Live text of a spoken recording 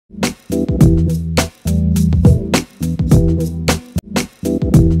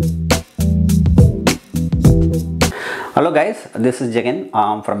Hello guys, this is Jegan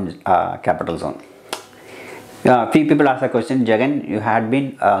from Capitalzone. Few people ask a question, Jegan, you had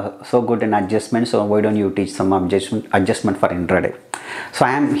been so good in adjustments, so why don't you teach some adjustment for intraday? So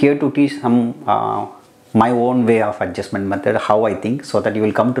I am here to teach some my own way of adjustment method, how I think, so that you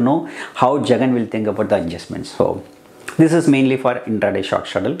will come to know how Jegan will think about the adjustments. So this is mainly for intraday short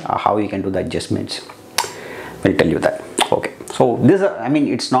straddle, how you can do the adjustments. We'll tell you that. Okay, so this I mean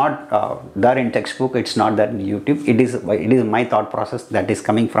it's not there in textbook, it's not there in YouTube, it is my thought process that is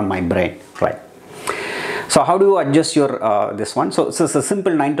coming from my brain, right? So how do you adjust your this one? So it's a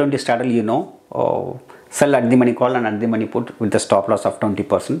simple 920 straddle, you know, sell at the money call and at the money put with a stop loss of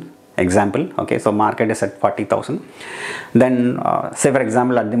 20%. Example, okay, so market is at 40,000, then say for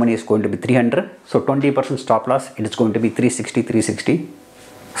example at the money is going to be 300, so 20% stop loss, it is going to be 360.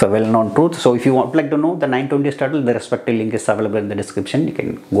 So well known truth. So if you would like to know the 920 straddle, the respective link is available in the description, you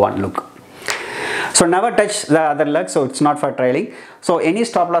can go and look. So never touch the other leg, so it's not for trailing. So any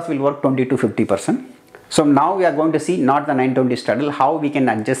stop loss will work 20 to 50%. So now we are going to see not the 920 straddle, how we can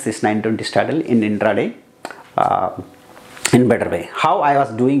adjust this 920 straddle in intraday in better way, how I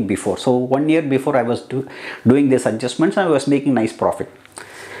was doing before. So 1 year before I was doing these adjustments, I was making nice profit.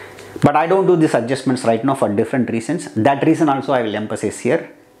 But I don't do these adjustments right now for different reasons. That reason also I will emphasize here.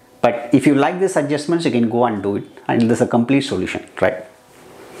 But if you like these adjustments, you can go and do it, and there's a complete solution, right?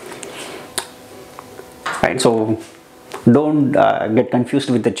 Right. So don't get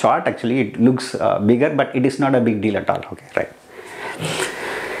confused with the chart. Actually, it looks bigger, but it is not a big deal at all. Okay, right.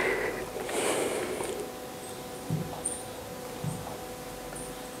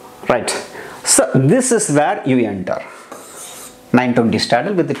 Right. So this is where you enter 920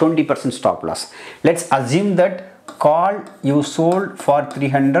 straddle with the 20% stop loss. Let's assume that call you sold for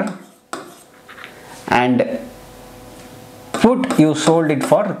 300 and put you sold it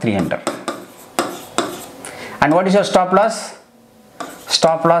for 300. And what is your stop loss?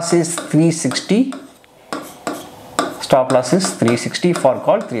 Stop loss is 360. Stop loss is 360 for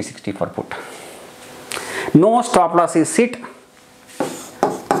call, 360 for put. No stop loss is hit.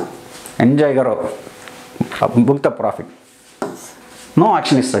 Enjoy karo. Book the profit. No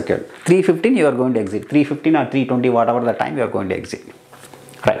action is required. 315 you are going to exit. 315 or 320, whatever the time you are going to exit.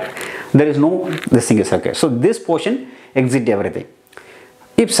 Right. There is no, this thing is required. So this portion, exit everything.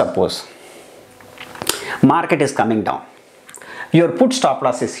 If suppose market is coming down, your put stop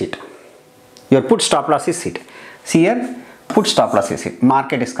loss is hit. Your put stop loss is hit. See here, put stop loss is hit.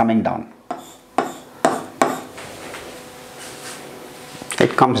 Market is coming down.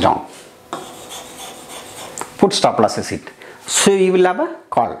 It comes down. Put stop loss is hit. So you will have a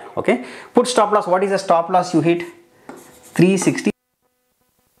call. Okay. Put stop loss. What is the stop loss you hit? 360.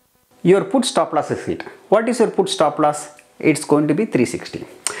 Your put stop loss is hit. What is your put stop loss? It's going to be 360.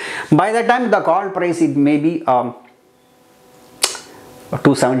 By the time the call price, it may be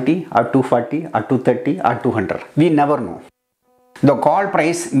 270 or 240 or 230 or 200. We never know. The call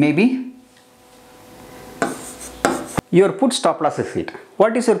price may be, your put stop loss is hit.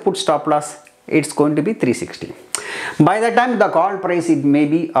 What is your put stop loss? It's going to be 360. By the time the call price, it may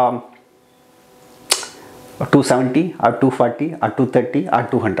be 270 or 240 or 230 or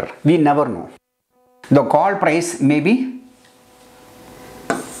 200. We never know. The call price may be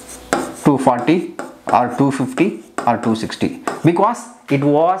 240 or 250 or 260 because it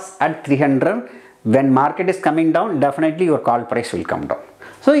was at 300. When market is coming down, definitely your call price will come down.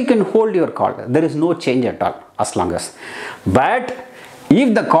 So you can hold your call. There is no change at all as long as. But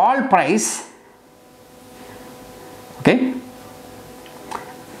if the call price, okay,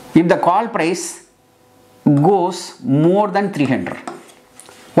 if the call price goes more than 300,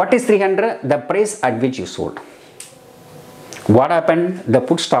 what is 300? The price at which you sold. What happened? The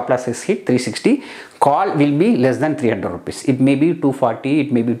put stop loss is hit 360. Call will be less than 300 rupees. It may be 240,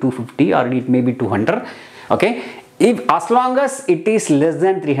 it may be 250, or it may be 200. Okay. If as long as it is less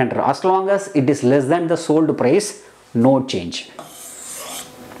than 300, as long as it is less than the sold price, no change.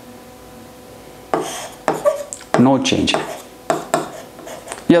 No change.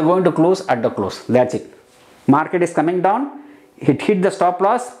 You are going to close at the close. That's it. Market is coming down. It hit the stop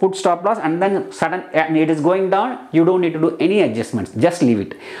loss, put stop loss, and then sudden it is going down. You don't need to do any adjustments. Just leave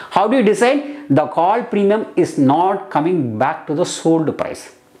it. How do you decide? The call premium is not coming back to the sold price.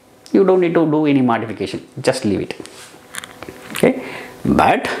 You don't need to do any modification. Just leave it. Okay.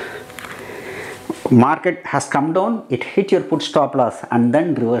 But market has come down. It hit your put stop loss and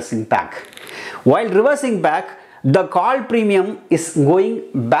then reversing back. While reversing back, the call premium is going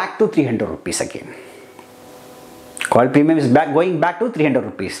back to 300 rupees again. Call premium is going back to 300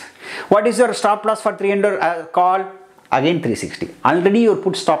 rupees. What is your stop loss for 300 call? again 360. Already your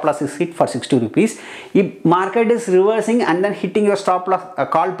put stop loss is hit for 60 rupees. If market is reversing and then hitting your stop loss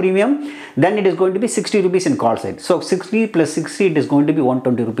call premium, then it is going to be 60 rupees in call side. So 60 plus 60, it is going to be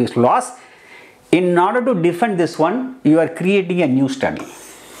 120 rupees loss. In order to defend this one, you are creating a new strategy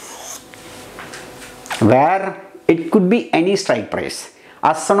where it could be any strike price.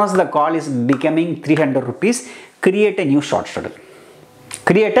 As soon as the call is becoming 300 rupees, create a new short straddle.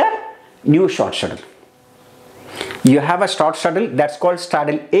 Create a new short straddle. You have a short straddle that's called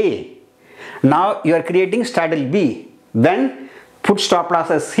straddle A. Now you are creating straddle B. When put stop loss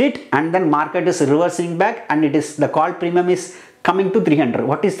is hit and then market is reversing back and it is the call premium is coming to 300.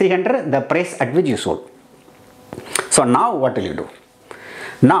 What is 300? The price at which you sold. So now what will you do?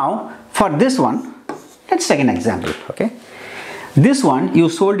 Now for this one, let's take an example. Okay, this one you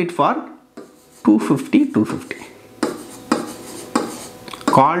sold it for 250.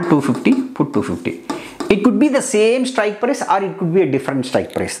 Call 250, put 250. It could be the same strike price or it could be a different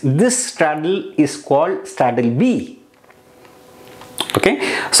strike price. This straddle is called straddle B. Okay,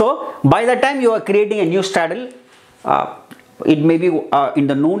 so by the time you are creating a new straddle, it may be in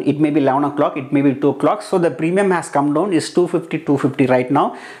the noon, it may be 11 o'clock, it may be 2 o'clock. So the premium has come down, is 250 right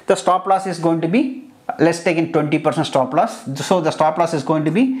now. The stop loss is going to be, let's take in 20% stop loss. So the stop loss is going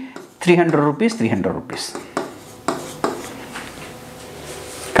to be 300 rupees.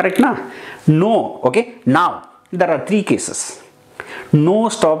 Correct now? No. Okay, now there are three cases. No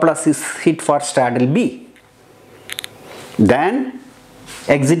stop loss is hit for straddle B. Then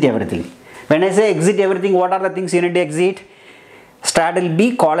exit everything. When I say exit everything, what are the things you need to exit? Straddle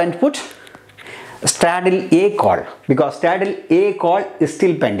B call and put, straddle A call, because straddle A call is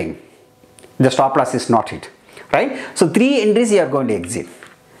still pending. The stop loss is not hit, right? So three entries you are going to exit.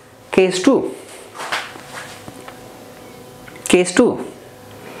 Case 2. Case 2.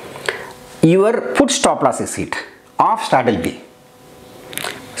 Your put stop loss is hit of straddle B.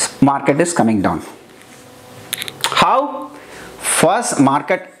 Market is coming down. How? First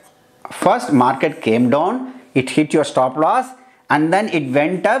market came down, it hit your stop loss and then it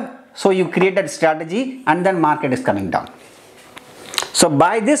went up. So you created strategy and then market is coming down. So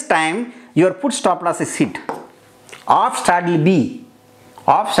by this time your put stop loss is hit of straddle B.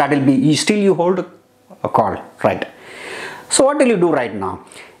 You hold a call, right? So what will you do right now?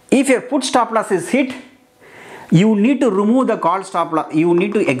 If your put stop loss is hit, you need to remove the call stop loss. You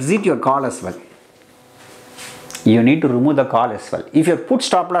need to exit your call as well. If your put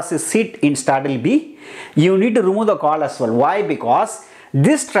stop loss is hit in straddle B, you need to remove the call as well. Why? Because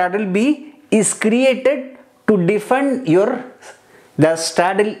this straddle B is created to defend the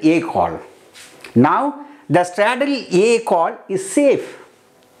straddle A call. Now the straddle A call is safe.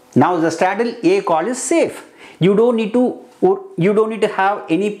 You don't need to have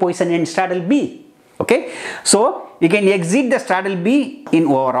any position in straddle B. Okay, so you can exit the straddle B in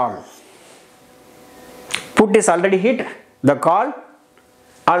overall. Put is already hit, the call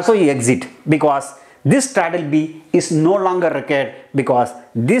also you exit, because this straddle B is no longer required, because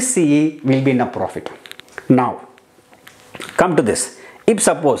this CE will be in a profit. Now come to this. If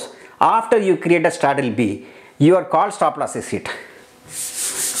suppose after you create a straddle B, your call stop loss is hit.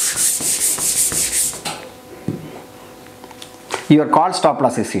 Your call stop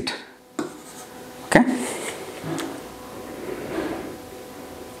loss is hit. Okay.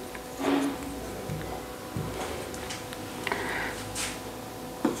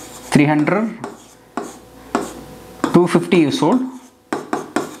 $300, $250 you sold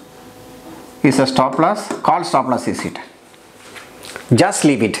is a stop loss, call stop loss is hit. Just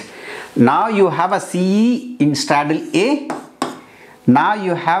leave it. Now you have a CE in straddle A. Now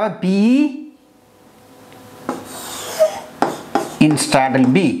you have a PE in straddle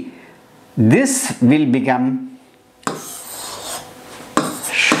B. This will become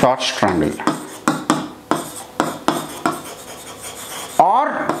short straddle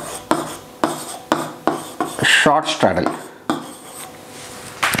or short straddle.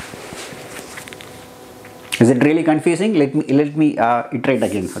 Is it really confusing? Let me iterate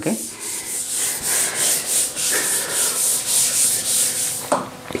again. Okay.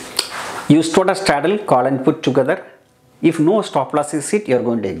 You stored a straddle, call and put together. If no stop loss is hit, you are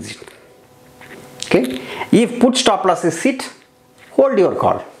going to exit. Okay. If put stop loss is hit, hold your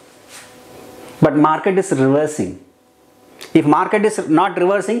call. But market is reversing. If market is not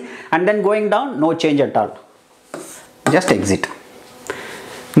reversing and then going down, no change at all. Just exit.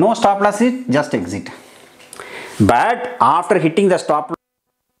 No stop loss hit, just exit. But after hitting the stop loss,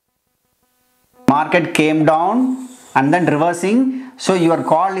 market came down and then reversing, so your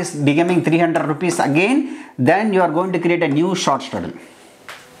call is becoming 300 rupees again, then you are going to create a new short straddle.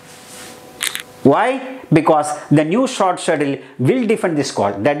 Why? Because the new short straddle will defend this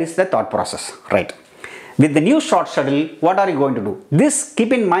call. That is the thought process, right? With the new short straddle, what are you going to do? This,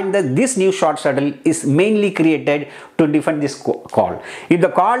 keep in mind that this new short straddle is mainly created to defend this call. If the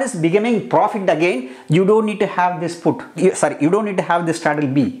call is becoming profit again, you don't need to have this put. You don't need to have this straddle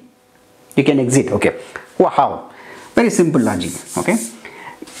B. You can exit. Okay. How? Very simple logic. Okay.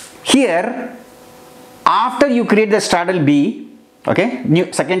 Here, after you create the straddle B, okay,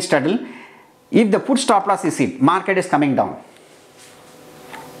 new second straddle, if the put stop loss is hit, market is coming down.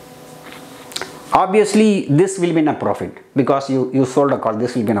 Obviously, this will be in a profit because you sold a call.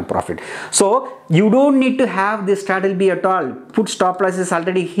 This will be in a profit. So you don't need to have this straddle B at all. Put stop loss is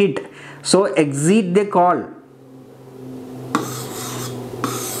already hit. So exit the call.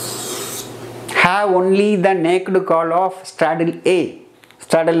 Have only the naked call of straddle A,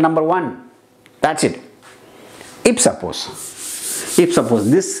 straddle number 1. That's it. If suppose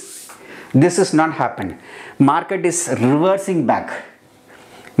this is not happened, market is reversing back.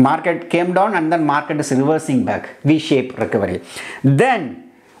 Market came down and then market is reversing back, V-shape recovery.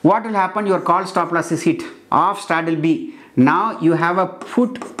 Then what will happen? Your call stop loss is hit of straddle B. Now you have a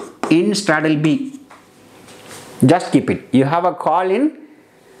put in straddle B. Just keep it. You have a call in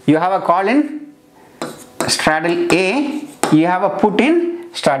straddle A. You have a put in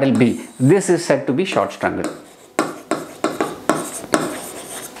straddle B. This is said to be short straddle.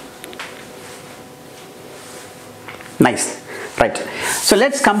 Nice, right? So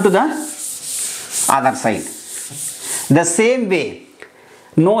let's come to the other side. The same way,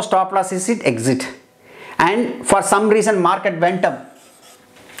 no stop loss is hit, exit. And for some reason market went up,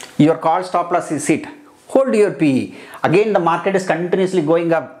 your call stop loss is hit, hold your PE. Again the market is continuously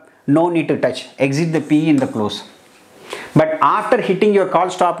going up, no need to touch, exit the PE in the close. But after hitting your call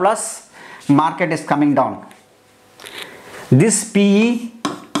stop loss, market is coming down. This PE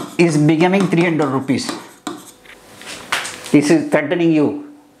is becoming 300 rupees. This is threatening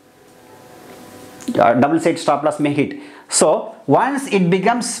you. Double side stop loss may hit. So once it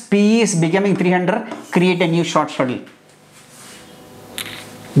becomes PE is becoming 300, create a new short straddle.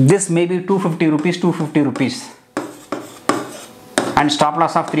 This may be 250 rupees, 250 rupees. And stop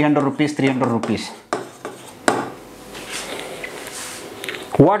loss of 300 rupees, 300 rupees.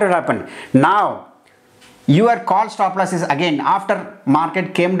 What will happen? Now your call stop loss is again, after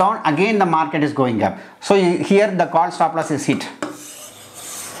market came down, again the market is going up. So here the call stop loss is hit.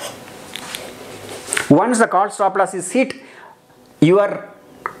 Once the call stop loss is hit, your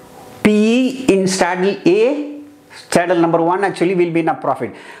PE in straddle A, straddle number 1 actually will be in a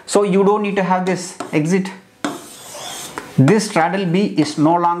profit. So you don't need to have this exit. This straddle B is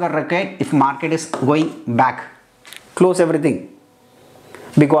no longer required if market is going back. Close everything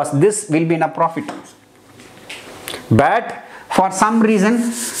because this will be in a profit. But for some reason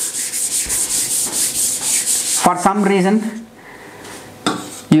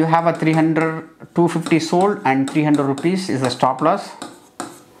you have a 250 sold and 300 rupees is the stop loss.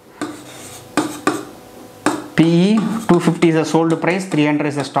 PE 250 is the sold price, 300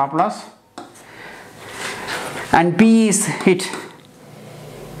 is the stop loss, and PE is hit.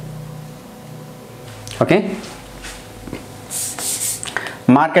 Okay,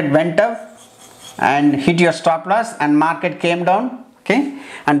 market went up and hit your stop loss and market came down. Okay,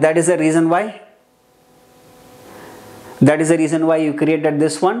 and that is the reason why you created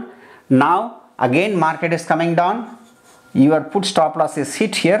this one. Now again market is coming down, your put stop loss is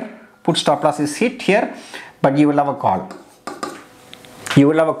hit here, but you will have a call.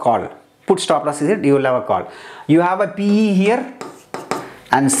 Put stop loss is hit, you will have a call. You have a PE here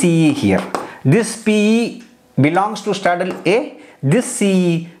and CE here. This PE belongs to straddle A, this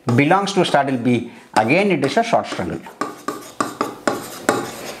CE belongs to straddle B. Again it is a short straddle.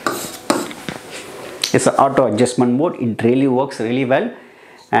 It's an auto adjustment mode. It really works really well,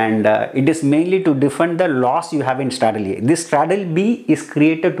 and it is mainly to defend the loss you have in straddle A. This straddle B is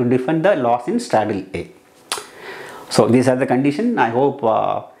created to defend the loss in straddle A. So these are the conditions. I hope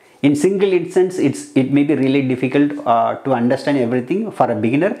in single instance it may be really difficult to understand everything for a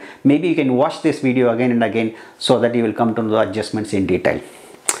beginner. Maybe you can watch this video again and again so that you will come to know the adjustments in detail.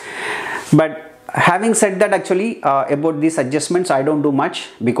 But having said that, actually about these adjustments I don't do much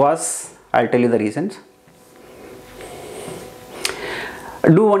because I'll tell you the reasons.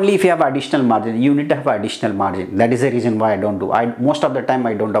 Do only if you have additional margin. You need to have additional margin. That is the reason why I don't do. Most of the time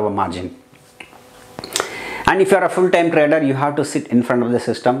I don't have a margin. And if you are a full-time trader, you have to sit in front of the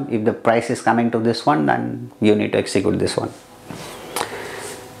system. If the price is coming to this one, then you need to execute this one.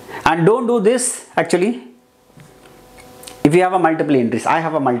 And don't do this actually if you have a multiple entries. I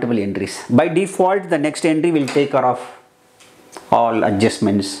have a multiple entries. By default, the next entry will take care of all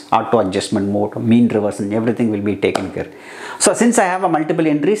adjustments, auto adjustment mode, mean reversion, everything will be taken care. So since I have a multiple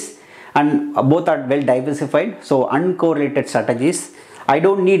entries and both are well diversified, so uncorrelated strategies, I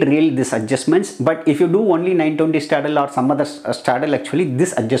don't need really these adjustments. But if you do only 920 straddle or some other straddle, actually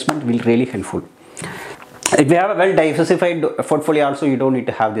this adjustment will really helpful. If you have a well diversified portfolio also, you don't need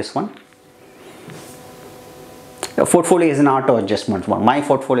to have this one. The portfolio is an auto adjustment mode. My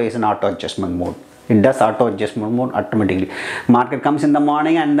portfolio is an auto adjustment mode. It does auto adjustment mode automatically. Market comes in the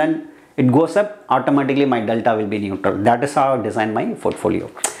morning and then it goes up, automatically my delta will be neutral. That is how I design my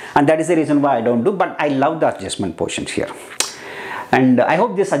portfolio. And that is the reason why I don't do, but I love the adjustment portions here. And I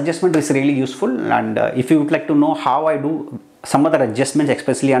hope this adjustment is really useful. And if you would like to know how I do some other adjustments,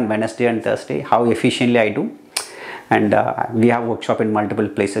 especially on Wednesday and Thursday, how efficiently I do. And we have workshop in multiple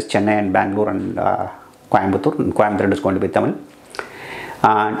places, Chennai and Bangalore and Coimbatore. And Coimbatore is going to be Tamil.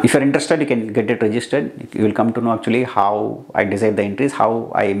 And if you're interested, you can get it registered. You will come to know actually how I decide the entries,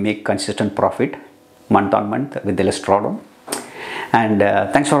 how I make consistent profit month on month with the less drawdown. And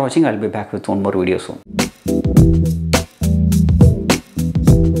thanks for watching. I'll be back with one more video soon.